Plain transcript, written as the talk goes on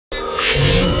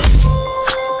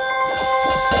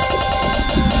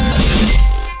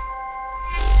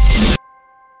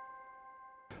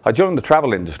I joined the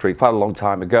travel industry quite a long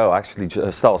time ago. I actually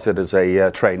started as a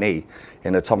trainee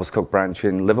in a Thomas Cook branch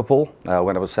in Liverpool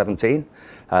when I was 17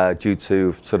 due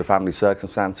to sort of family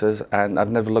circumstances, and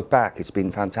I've never looked back. It's been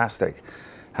fantastic.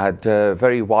 Had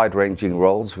very wide-ranging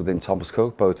roles within Thomas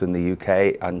Cook, both in the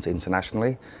UK and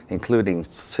internationally, including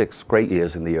 6 great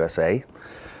years in the USA.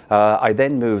 I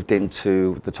then moved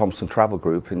into the Thomson Travel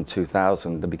Group in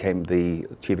 2000 and became the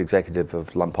chief executive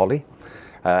of Holidaysplease.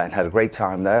 And had a great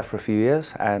time there for a few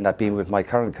years, and I've been with my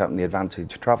current company,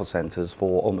 Advantage Travel Centres,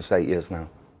 for almost 8 years now.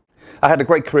 I had a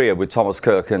great career with Thomas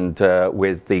Cook and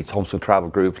with the Thomson Travel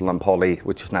Group, Holidaysplease,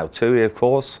 which is now TUI, of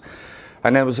course.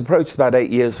 And I was approached about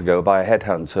 8 years ago by a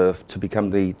headhunter to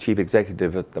become the chief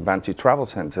executive at Advantage Travel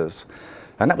Centres.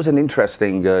 And that was an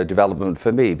interesting development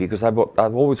for me, because I've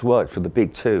always worked for the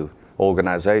big 2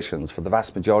 organisations for the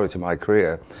vast majority of my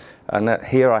career. And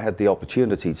here I had the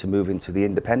opportunity to move into the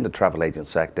independent travel agent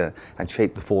sector and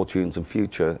shape the fortunes and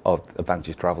future of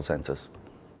Advantage Travel Centres.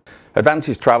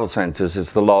 Advantage Travel Centres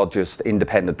is the largest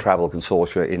independent travel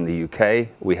consortia in the UK.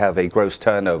 We have a gross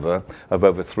turnover of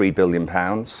over £3 billion.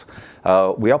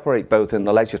 We operate both in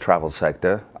the leisure travel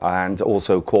sector and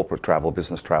also corporate travel,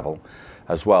 business travel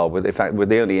as well. In fact, we're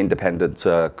the only independent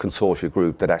consortia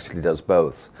group that actually does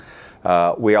both.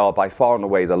 We are by far and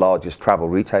away the largest travel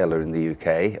retailer in the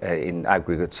UK in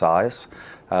aggregate size.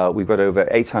 We've got over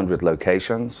 800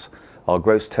 locations. Our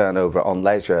gross turnover on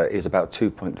leisure is about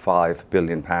 £2.5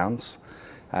 billion.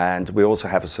 And we also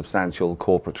have a substantial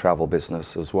corporate travel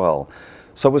business as well.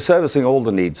 So we're servicing all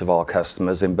the needs of our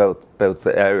customers in both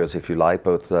areas, if you like,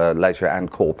 both leisure and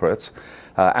corporate.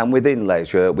 And within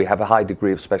leisure, we have a high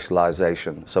degree of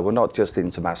specialisation. So we're not just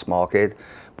into mass market.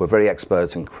 We're very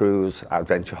experts in cruise,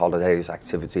 adventure holidays,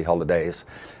 activity holidays,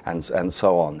 and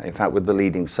so on. In fact, we're the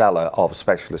leading seller of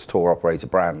specialist tour operator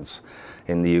brands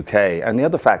in the UK. And the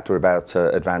other factor about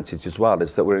Advantage as well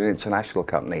is that we're an international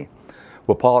company.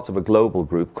 We're part of a global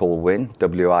group called WIN.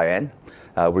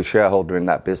 We're a shareholder in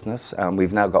that business, and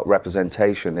we've now got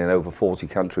representation in over 40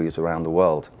 countries around the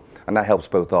world. And that helps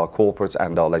both our corporate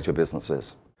and our leisure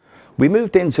businesses. We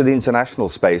moved into the international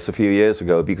space a few years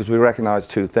ago because we recognised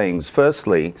 2 things.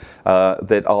 Firstly,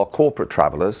 that our corporate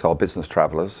travellers, our business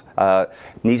travellers,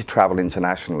 need to travel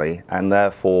internationally and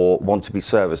therefore want to be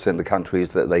serviced in the countries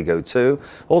that they go to.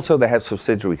 Also, they have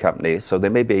subsidiary companies, so they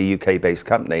may be a UK-based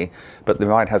company, but they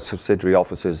might have subsidiary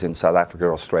offices in South Africa,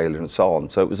 Australia, and so on.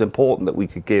 So it was important that we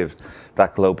could give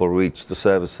that global reach to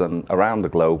service them around the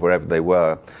globe, wherever they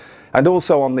were. And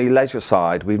also on the leisure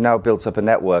side, we've now built up a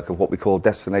network of what we call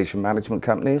destination management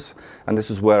companies. And this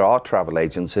is where our travel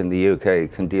agents in the UK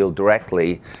can deal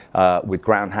directly with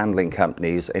ground handling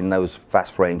companies in those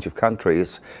vast range of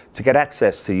countries to get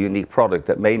access to unique product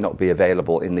that may not be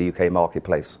available in the UK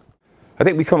marketplace. I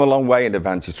think we've come a long way in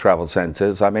Advantage Travel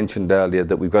Centres. I mentioned earlier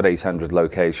that we've got 800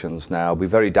 locations now. We're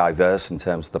very diverse in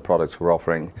terms of the products we're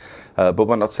offering, but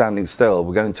we're not standing still.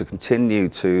 We're going to continue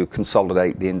to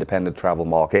consolidate the independent travel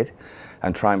market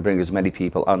and try and bring as many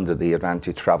people under the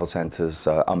Advantage Travel Centres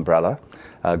umbrella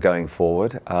going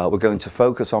forward. We're going to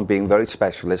focus on being very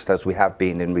specialist, as we have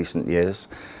been in recent years,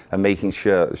 and making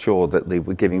sure that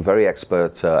we're giving very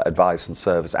expert advice and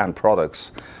service and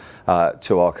products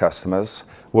to our customers.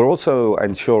 We're also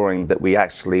ensuring that we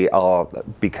actually are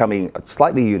becoming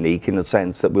slightly unique in the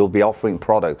sense that we'll be offering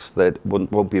products that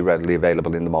won't be readily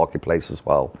available in the marketplace as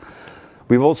well.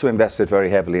 We've also invested very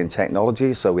heavily in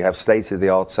technology, so we have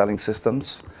state-of-the-art selling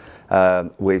systems,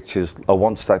 which is a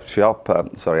one-stop shop.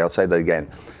 Sorry, I'll say that again.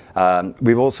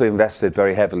 We've also invested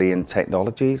very heavily in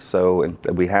technology, so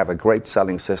we have a great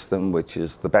selling system which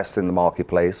is the best in the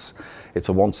marketplace. It's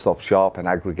a one-stop shop, an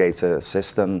aggregator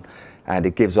system, and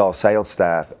it gives our sales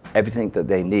staff everything that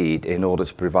they need in order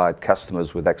to provide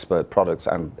customers with expert products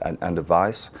and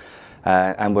advice.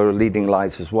 And we're a leading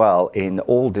light as well in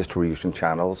all distribution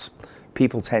channels.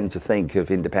 People tend to think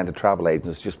of independent travel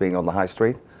agents just being on the high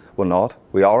street. We're not.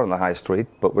 We are on the high street,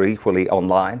 but we're equally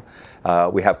online.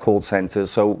 We have call centres,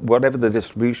 so whatever the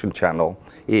distribution channel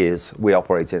is, we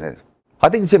operate in it. I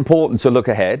think it's important to look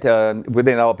ahead.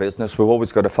 Within our business, we've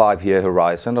always got a 5-year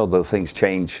horizon, although things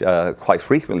change quite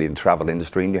frequently in the travel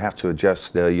industry, and you have to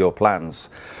adjust your plans.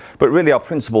 But really, our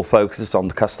principal focus is on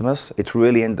the customers. It's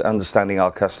really understanding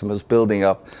our customers, building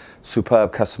up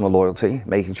superb customer loyalty,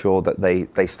 making sure that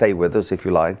they stay with us, if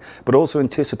you like, but also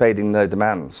anticipating their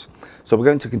demands. So we're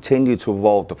going to continue to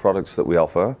evolve the products that we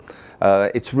offer.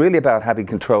 It's really about having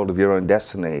control of your own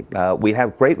destiny. We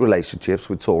have great relationships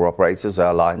with tour operators,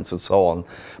 airlines, and so on,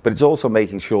 but it's also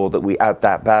making sure that we add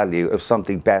that value of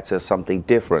something better, something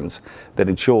different, that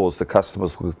ensures the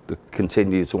customers will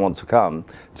continue to want to come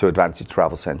to Advantage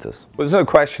Travel Centres. Well, there's no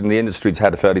question the industry's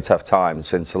had a fairly tough time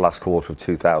since the last quarter of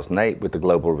 2008 with the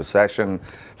global recession,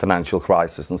 financial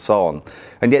crisis, and so on.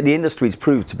 And yet the industry's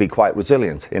proved to be quite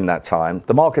resilient in that time.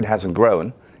 The market hasn't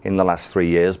grown in the last 3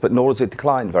 years, but nor has it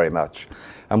declined very much.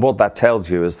 And what that tells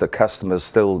you is that customers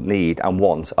still need and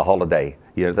want a holiday.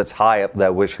 You know, that's high up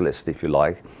their wish list, if you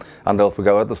like, and they'll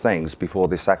forgo other things before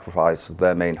they sacrifice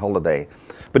their main holiday.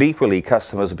 But equally,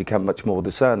 customers have become much more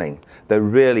discerning. They're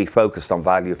really focused on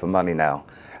value for money now.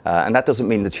 And that doesn't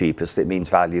mean the cheapest, it means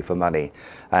value for money.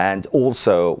 And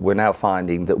also, we're now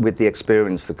finding that with the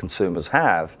experience that consumers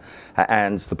have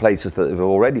and the places that they've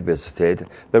already visited,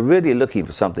 they're really looking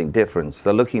for something different.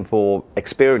 They're looking for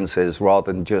experiences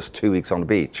rather than just 2 weeks on the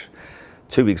beach.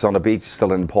 2 weeks on the beach is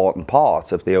still an important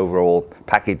part of the overall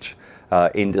package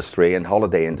industry and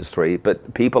holiday industry,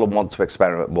 but people want to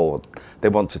experiment more. They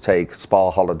want to take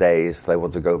spa holidays, they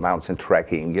want to go mountain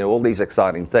trekking, you know, all these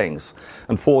exciting things.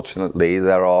 Unfortunately,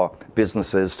 there are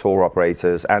businesses, tour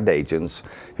operators and agents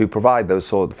who provide those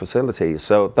sort of facilities.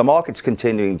 So the market's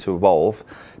continuing to evolve.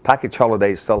 Package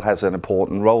holidays still has an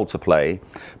important role to play,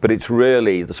 but it's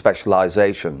really the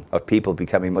specialization of people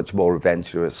becoming much more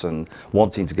adventurous and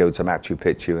wanting to go to Machu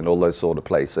Picchu and all those sort of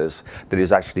places that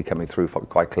is actually coming through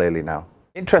quite clearly now.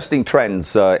 Interesting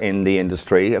trends in the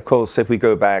industry. Of course, if we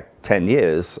go back 10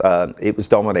 years, it was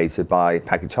dominated by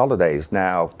package holidays.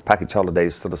 Now, package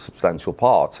holidays are still a substantial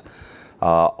part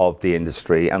of the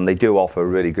industry, and they do offer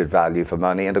really good value for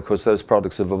money. And of course, those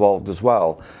products have evolved as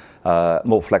well.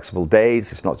 More flexible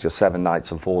days, it's not just 7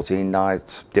 nights and 14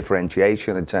 nights,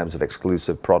 differentiation in terms of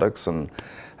exclusive products and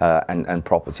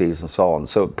properties and so on.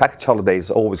 So package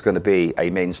holidays are always going to be a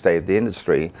mainstay of the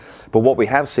industry. But what we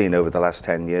have seen over the last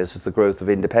 10 years is the growth of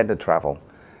independent travel.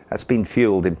 That's been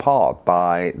fueled in part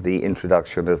by the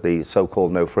introduction of the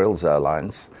so-called no-frills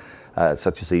airlines,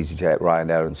 such as EasyJet,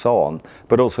 Ryanair and so on,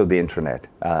 but also the intranet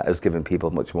has given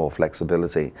people much more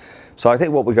flexibility. So I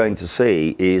think what we're going to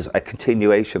see is a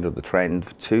continuation of the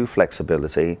trend to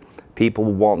flexibility. People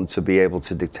want to be able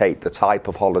to dictate the type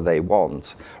of holiday they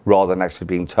want rather than actually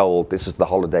being told this is the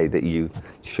holiday that you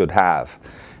should have.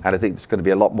 And I think there's going to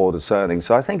be a lot more discerning.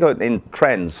 So I think in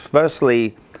trends,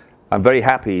 firstly, I'm very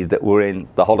happy that we're in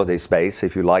the holiday space,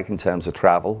 if you like, in terms of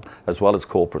travel, as well as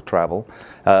corporate travel,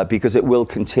 because it will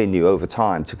continue over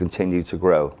time to continue to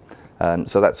grow.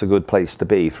 So that's a good place to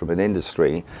be from an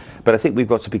industry. But I think we've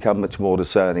got to become much more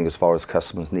discerning as far as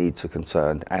customers' needs are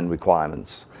concerned and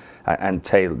requirements, and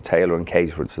tailor and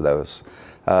cater to those.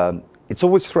 It's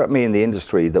always struck me in the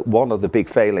industry that one of the big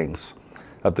failings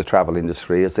of the travel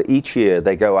industry is that each year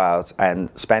they go out and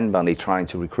spend money trying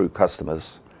to recruit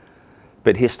customers.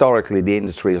 But historically, the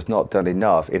industry has not done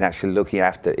enough in actually looking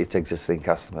after its existing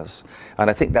customers.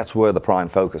 And I think that's where the prime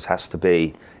focus has to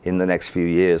be in the next few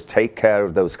years. Take care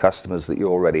of those customers that you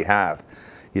already have.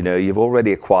 You know, you've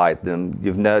already acquired them,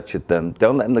 you've nurtured them,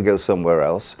 don't let them go somewhere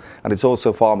else. And it's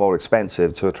also far more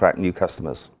expensive to attract new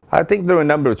customers. I think there are a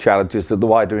number of challenges that the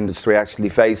wider industry actually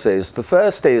faces. The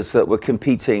first is that we're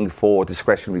competing for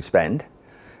discretionary spend.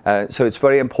 So it's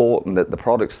very important that the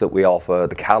products that we offer,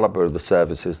 the caliber of the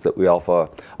services that we offer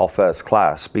are first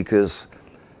class, because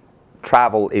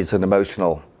travel is an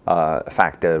emotional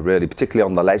factor, really, particularly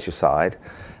on the leisure side.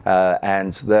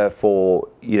 And therefore,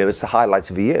 you know, it's the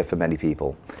highlight of the year for many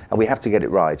people. And we have to get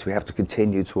it right. We have to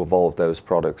continue to evolve those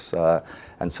products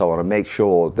and so on, and make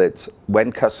sure that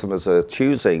when customers are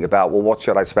choosing about, well, what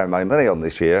should I spend my money on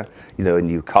this year? You know, a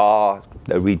new car,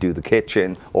 redo the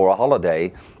kitchen, or a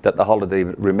holiday, that the holiday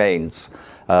remains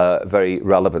very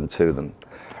relevant to them.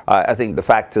 I think the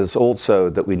factors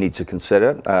also that we need to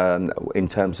consider in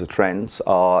terms of trends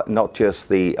are not just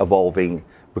the evolving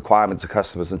requirements of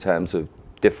customers in terms of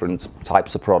different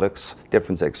types of products,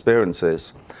 different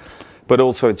experiences, but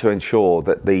also to ensure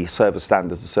that the service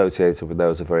standards associated with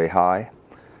those are very high.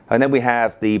 And then we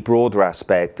have the broader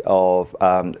aspect of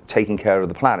taking care of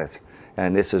the planet.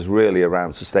 And this is really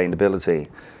around sustainability.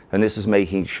 And this is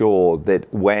making sure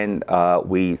that when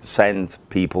we send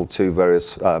people to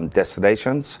various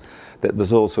destinations, that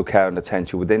there's also care and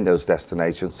attention within those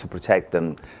destinations to protect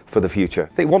them for the future.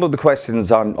 I think one of the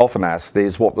questions I'm often asked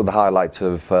is what were the highlights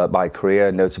of my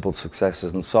career, notable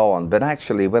successes and so on. But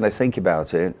actually, when I think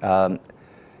about it,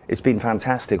 it's been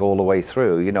fantastic all the way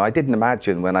through. You know, I didn't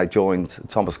imagine when I joined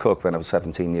Thomas Cook when I was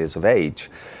 17 years of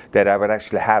age that I would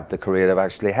actually have the career I've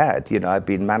actually had. You know, I've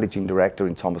been managing director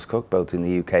in Thomas Cook, both in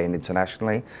the UK and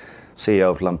internationally,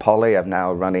 CEO of Poly. I'm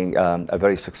now running a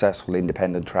very successful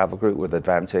independent travel group with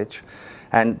Advantage.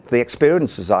 And the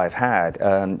experiences I've had,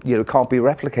 you know, can't be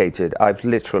replicated. I've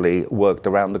literally worked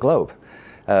around the globe.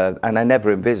 And I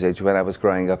never envisaged when I was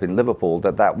growing up in Liverpool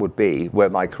that that would be where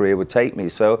my career would take me.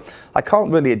 So I can't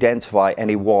really identify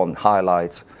any one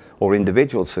highlight or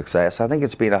individual success. I think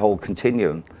it's been a whole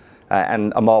continuum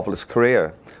and a marvelous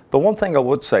career. The one thing I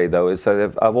would say, though, is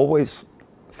that I've always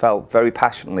felt very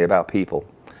passionately about people,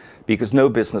 because no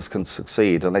business can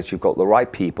succeed unless you've got the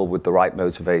right people with the right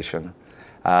motivation.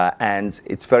 And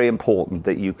it's very important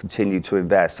that you continue to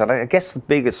invest. And I guess the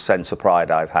biggest sense of pride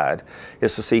I've had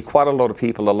is to see quite a lot of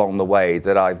people along the way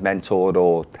that I've mentored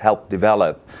or helped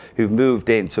develop who've moved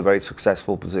into very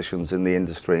successful positions in the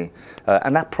industry.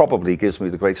 And that probably gives me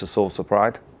the greatest source of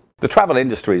pride. The travel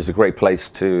industry is a great place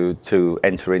to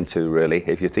enter into, really.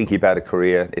 If you're thinking about a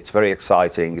career, it's very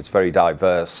exciting, it's very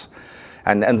diverse.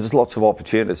 And there's lots of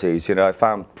opportunities. You know, I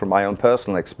found from my own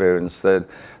personal experience that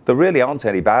there really aren't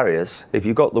any barriers. If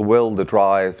you've got the will, the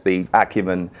drive, the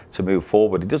acumen to move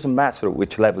forward, it doesn't matter at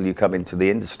which level you come into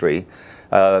the industry.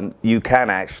 You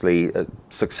can actually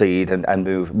succeed and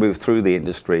move through the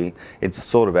industry into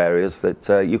sort of areas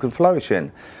that you can flourish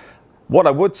in. What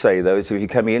I would say, though, is if you're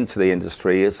coming into the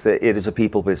industry, is that it is a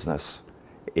people business.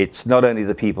 It's not only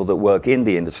the people that work in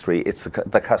the industry, it's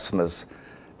the customers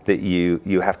that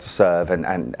you have to serve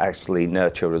and actually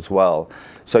nurture as well.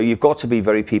 So you've got to be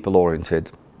very people-oriented.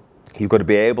 You've got to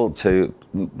be able to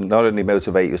not only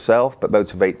motivate yourself, but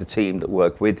motivate the team that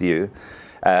work with you,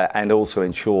 and also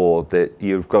ensure that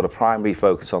you've got a primary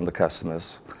focus on the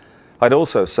customers. I'd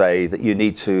also say that you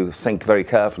need to think very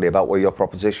carefully about what your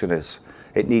proposition is.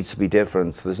 It needs to be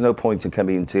different. There's no point in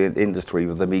coming into an industry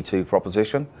with a Me Too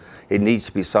proposition. It needs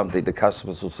to be something the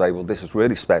customers will say, well, this is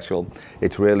really special,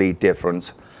 it's really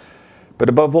different. But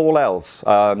above all else,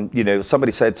 you know,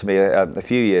 somebody said to me a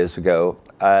few years ago,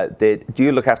 do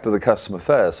you look after the customer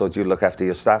first or do you look after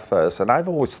your staff first? And I've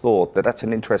always thought that that's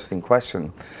an interesting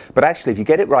question. But actually, if you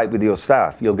get it right with your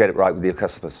staff, you'll get it right with your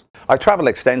customers. I travel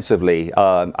extensively.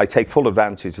 I take full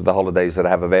advantage of the holidays that I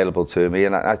have available to me,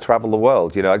 and I travel the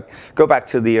world. You know, I go back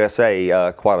to the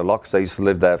USA quite a lot because I used to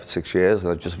live there for 6 years,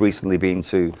 and I've just recently been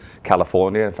to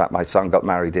California. In fact, my son got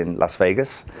married in Las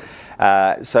Vegas.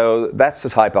 So that's the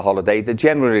type of holiday. They're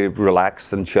generally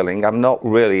relaxed and chilling. I'm not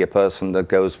really a person that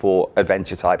goes for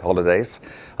adventure type holidays.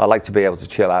 I like to be able to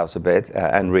chill out a bit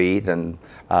and read and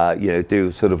you know,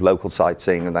 do sort of local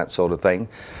sightseeing and that sort of thing.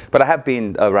 But I have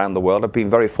been around the world. I've been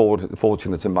very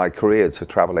fortunate in my career to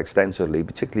travel extensively,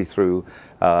 particularly through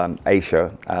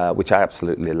Asia, which I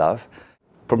absolutely love.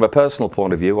 From a personal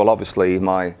point of view, well, obviously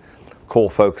my core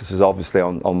focus is obviously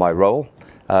on my role.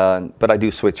 But I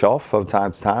do switch off from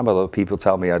time to time, although people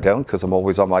tell me I don't because I'm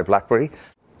always on my BlackBerry.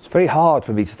 It's very hard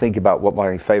for me to think about what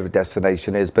my favourite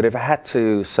destination is, but if I had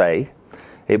to say,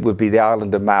 it would be the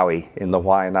island of Maui in the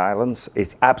Hawaiian Islands.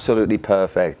 It's absolutely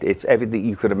perfect. It's everything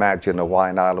you could imagine a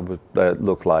Hawaiian island would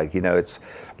look like. You know, it's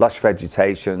lush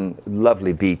vegetation,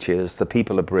 lovely beaches, the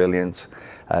people are brilliant.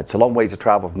 It's a long way to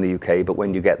travel from the UK, but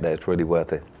when you get there, it's really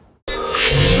worth it.